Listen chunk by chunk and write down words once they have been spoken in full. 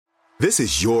This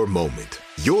is your moment,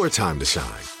 your time to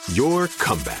shine, your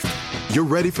comeback. You're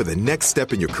ready for the next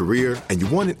step in your career, and you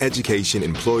want an education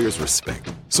employers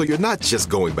respect. So you're not just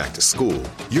going back to school,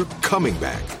 you're coming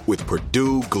back with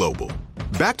Purdue Global.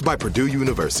 Backed by Purdue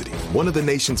University, one of the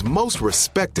nation's most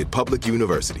respected public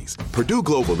universities, Purdue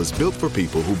Global is built for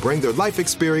people who bring their life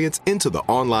experience into the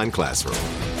online classroom.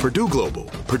 Purdue Global,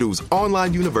 Purdue's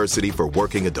online university for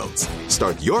working adults.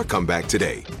 Start your comeback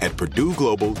today at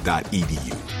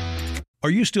purdueglobal.edu. Are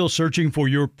you still searching for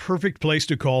your perfect place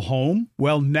to call home?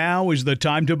 Well, now is the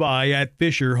time to buy at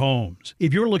Fisher Homes.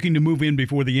 If you're looking to move in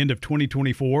before the end of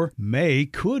 2024, May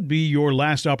could be your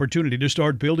last opportunity to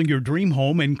start building your dream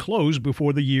home and close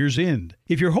before the year's end.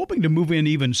 If you're hoping to move in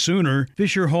even sooner,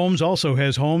 Fisher Homes also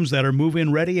has homes that are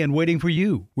move-in ready and waiting for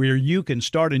you, where you can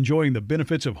start enjoying the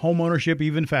benefits of homeownership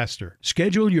even faster.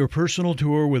 Schedule your personal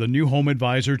tour with a new home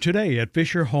advisor today at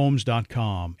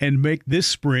FisherHomes.com and make this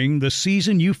spring the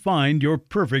season you find your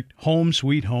perfect home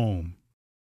sweet home.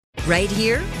 Right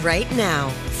here, right now.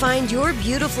 Find your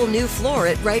beautiful new floor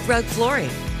at Right Rug Flooring.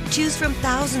 Choose from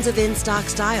thousands of in-stock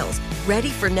styles, ready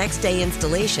for next day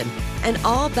installation, and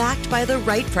all backed by the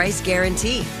right price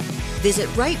guarantee. Visit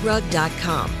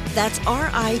rightrug.com. That's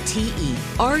RITERUG.com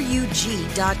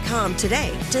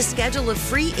today to schedule a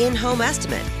free in-home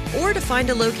estimate or to find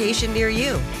a location near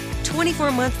you.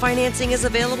 24-month financing is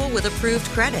available with approved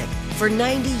credit. For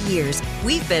 90 years,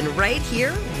 we've been right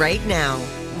here, right now.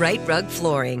 Right Rug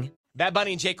Flooring. Bad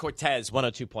Bunny and Jay Cortez,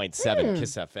 102.7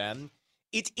 Kiss FM.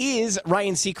 It is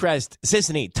Ryan Seacrest,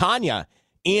 Sissany, Tanya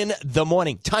in the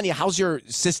morning. Tanya, how's your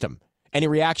system? Any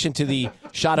reaction to the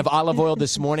shot of olive oil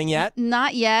this morning yet?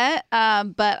 Not yet,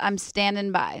 but I'm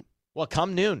standing by. Well,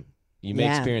 come noon, you may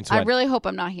experience what I really hope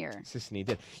I'm not here. Sissany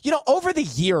did. You know, over the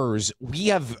years, we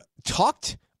have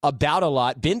talked about a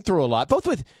lot, been through a lot, both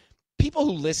with people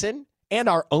who listen and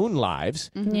our own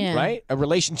lives, right?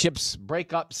 Relationships,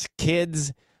 breakups,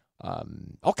 kids,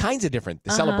 all kinds of different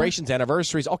celebrations,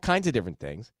 anniversaries, all kinds of different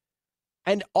things.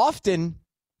 And often,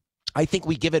 I think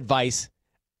we give advice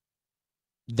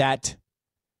that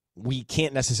we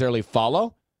can't necessarily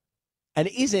follow, and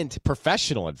it isn't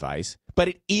professional advice, but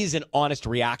it is an honest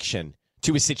reaction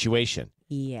to a situation.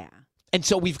 Yeah. And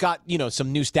so we've got,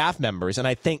 some new staff members, and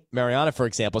I think Mariana, for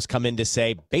example, has come in to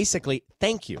say, basically,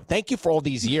 thank you. Thank you for all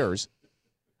these years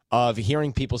of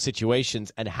hearing people's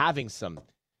situations and having some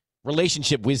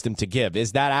relationship wisdom to give.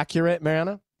 Is that accurate,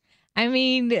 Mariana? I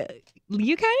mean, you kind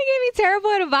of gave me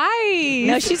terrible advice.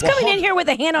 No, she's coming in here with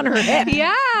a hand on her hip.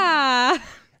 Yeah.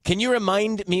 Can you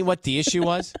remind me what the issue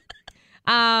was?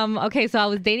 Okay, so I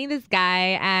was dating this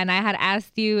guy, and I had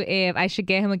asked you if I should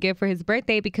get him a gift for his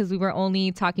birthday because we were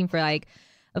only talking for like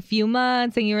a few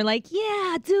months, and you were like,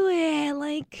 "Yeah, do it."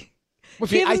 Like,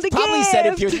 give him the probably gift. said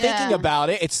if you're thinking about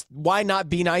it, it's why not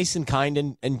be nice and kind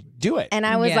and do it. And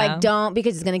I was like, don't,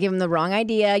 because it's going to give him the wrong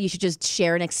idea. You should just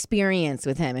share an experience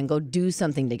with him and go do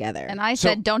something together. And I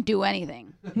said, don't do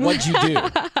anything. What'd you do?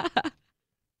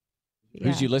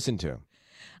 Who'd you listen to?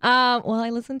 Well, I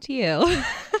listened to you.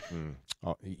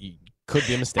 Oh, could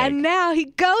be a mistake. And now he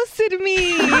ghosted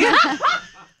me.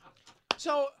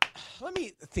 So let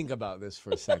me think about this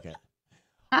for a second.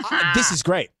 This is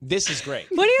great. This is great.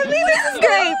 What do you mean this is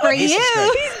great for This you? is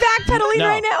great. He's backpedaling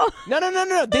right now.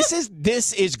 No.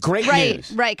 This is great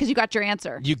news. Right, because you got your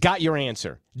answer. You got your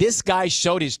answer. This guy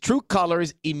showed his true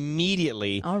colors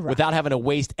immediately without having to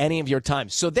waste any of your time.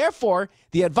 So therefore,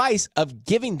 the advice of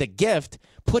giving the gift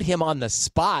put him on the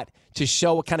spot to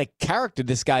show what kind of character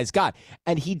this guy's got.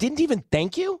 And he didn't even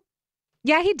thank you?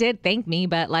 Yeah, he did thank me,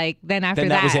 but then after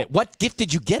that was it. What gift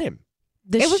did you get him?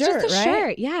 It was just a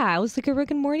shirt. Yeah, it was like a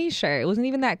Rick and Morty shirt. It wasn't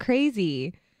even that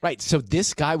crazy. Right. So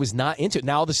this guy was not into it.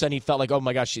 Now all of a sudden he felt like, oh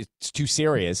my gosh, it's too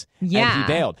serious. Yeah. And he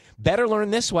bailed. Better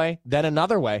learn this way than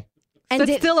another way. And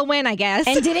it's still a win, I guess.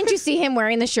 And didn't you see him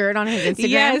wearing the shirt on his Instagram?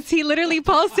 Yes, he literally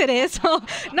posted it. So now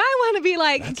I want to be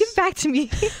like, give it back to me.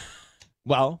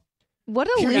 Well. What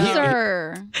a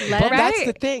loser. But that's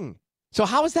the thing. So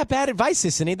how is that bad advice,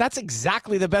 Sissany? That's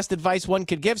exactly the best advice one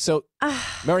could give. So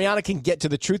Mariana can get to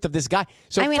the truth of this guy.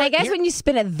 So I guess when you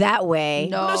spin it that way.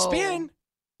 No spin.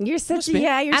 You're such spin.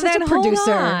 you're And such then a hold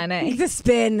producer. on. The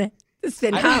spin.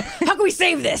 How can we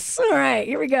save this? All right,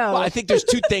 here we go. Well, I think there's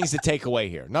two things to take away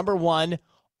here. Number one,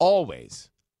 always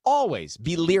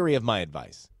be leery of my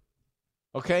advice.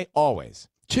 Okay? Always.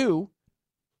 Two,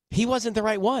 he wasn't the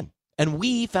right one. And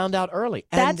we found out early.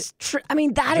 That's true. I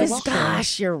mean,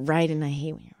 gosh, you're right, and I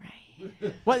hate when you're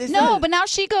right. But now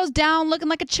she goes down looking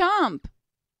like a chump.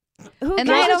 Who And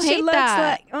cares I don't what she hate looks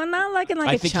that. like? Well, not looking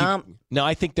like a chump.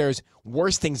 I think there's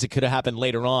worse things that could have happened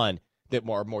later on that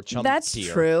are more chumpier. That's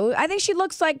true. I think she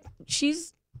looks like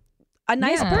she's a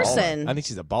nice person. I think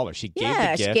she's a baller. She gave the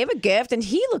Yeah, gift. she gave a gift, and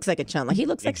he looks like a chump. Like he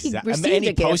looks like he received and he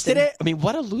a gift. posted it. I mean,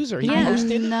 what a loser! He Yeah. posted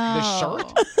the No.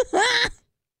 shirt.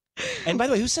 And by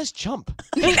the way, who says chump?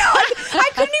 No, I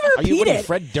couldn't even Are you repeat what, it.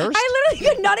 Fred Durst? I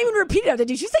literally could not even repeat it.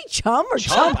 Did you say chum or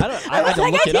chump? I had was to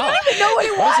like, look it I up. didn't even know what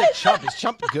it What was. is it, chump? Is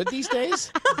chump good these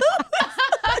days?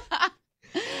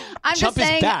 I'm Chump just is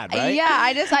saying. bad, right? Yeah,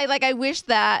 I wish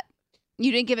that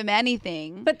you didn't give him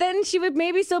anything. But then she would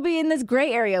maybe still be in this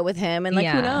gray area with him, and like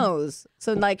who Yeah. knows?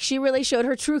 So like she really showed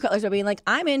her true colors by being like,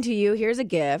 "I'm into you. Here's a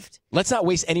gift." Let's not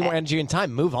waste any more energy and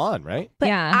time. Move on, right? But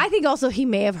Yeah. I think also he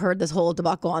may have heard this whole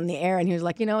debacle on the air, and he was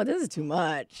like, "You know what? This is too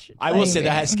much." I will say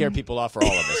that has scared people off for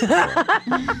all of us.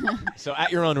 before. So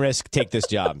at your own risk, take this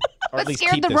job. Or at But least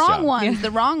scared keep the this wrong job. ones,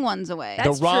 the wrong ones away.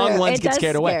 That's the wrong true. ones It get does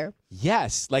scared away. scare.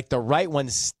 Yes, like the right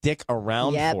ones stick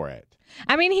around Yep. for it.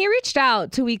 I mean, he reached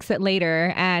out 2 weeks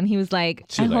later and he was like,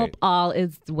 Too I late. hope all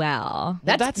is well.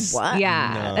 That's what?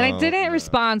 Yeah. And I didn't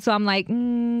respond, so I'm like,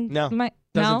 No, doesn't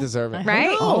doesn't deserve it.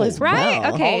 Right? All is Right?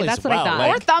 well. Okay, All is that's what I well, thought.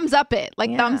 like- Or thumbs up it,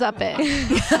 thumbs up it.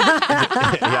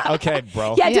 Yeah, okay,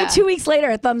 bro. Yeah, Yeah. do 2 weeks later,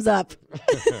 a thumbs up.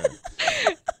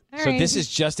 So this is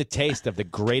just a taste of the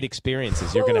great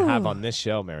experiences you're going to have on this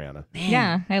show, Mariana.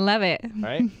 Yeah, I love it.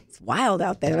 Right? It's wild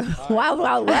out there. Wild,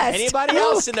 wild west. Anybody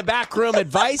else in the back room?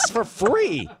 Advice for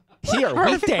free here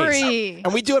weekdays, free.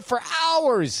 and we do it for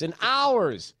hours and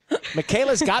hours.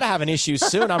 Michaela's got to have an issue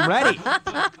soon. I'm ready.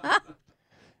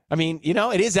 I mean, you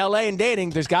know, it is LA and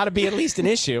dating. There's got to be at least an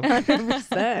issue.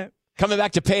 100%. Coming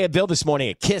back to pay a bill this morning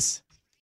at Kiss.